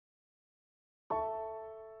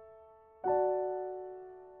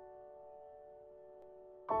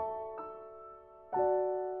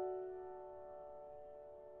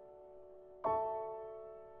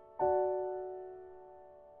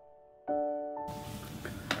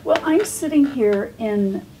Well, I'm sitting here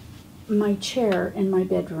in my chair in my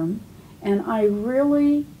bedroom, and I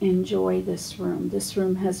really enjoy this room. This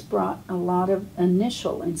room has brought a lot of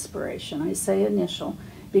initial inspiration. I say initial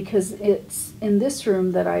because it's in this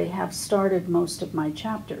room that I have started most of my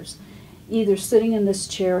chapters, either sitting in this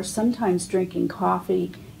chair, sometimes drinking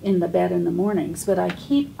coffee in the bed in the mornings. But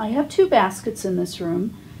I have two baskets in this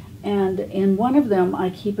room, and in one of them I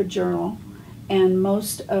keep a journal, and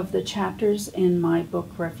most of the chapters in my book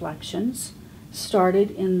Reflections started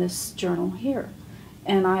in this journal here.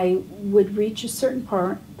 And I would reach a certain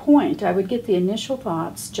point, I would get the initial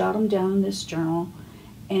thoughts, jot them down in this journal,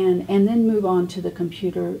 and then move on to the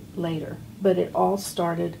computer later. But it all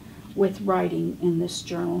started with writing in this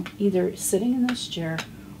journal, either sitting in this chair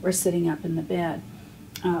or sitting up in the bed.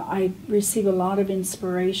 I receive a lot of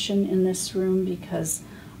inspiration in this room because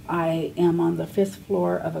I am on the 5th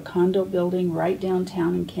floor of a condo building right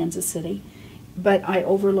downtown in Kansas City, but I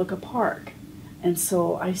overlook a park. And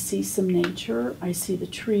so I see some nature, I see the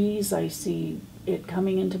trees, I see it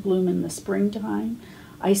coming into bloom in the springtime.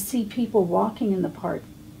 I see people walking in the park.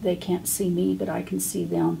 They can't see me, but I can see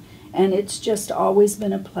them. And it's just always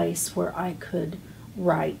been a place where I could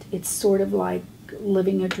write. It's sort of like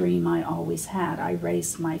living a dream I always had. I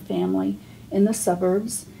raised my family in the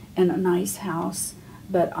suburbs in a nice house,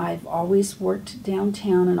 but I've always worked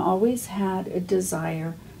downtown and always had a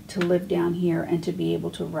desire to live down here and to be able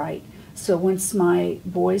to write. So once my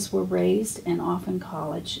boys were raised and off in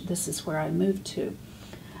college, this is where I moved to.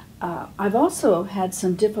 I've also had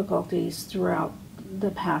some difficulties throughout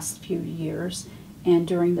the past few years and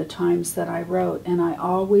during the times that I wrote, and I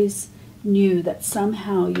always knew that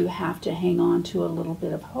somehow you have to hang on to a little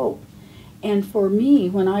bit of hope. And for me,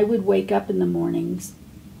 when I would wake up in the mornings,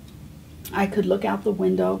 I could look out the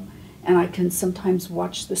window and I can sometimes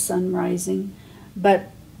watch the sun rising,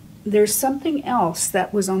 but there's something else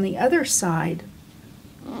that was on the other side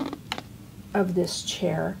of this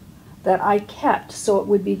chair that I kept, so it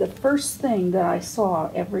would be the first thing that I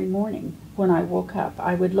saw every morning when I woke up.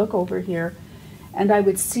 I would look over here and I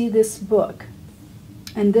would see this book,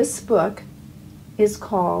 and this book is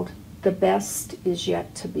called The Best Is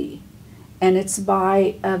Yet to Be, and it's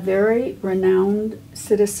by a very renowned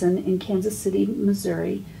citizen in Kansas City,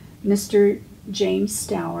 Missouri, Mr. James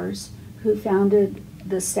Stowers, who founded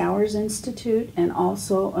the Stowers Institute and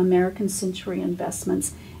also American Century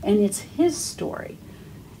Investments, and it's his story.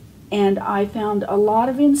 And I found a lot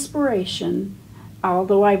of inspiration.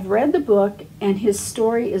 Although I've read the book and his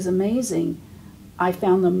story is amazing, I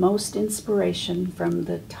found the most inspiration from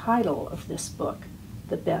the title of this book,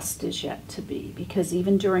 The Best Is Yet to Be, because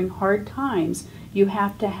even during hard times, you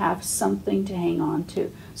have to have something to hang on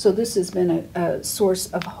to. So this has been a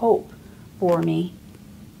source of hope for me,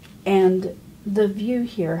 and the view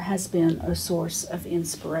here has been a source of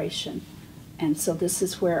inspiration. And so this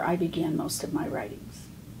is where I began most of my writings.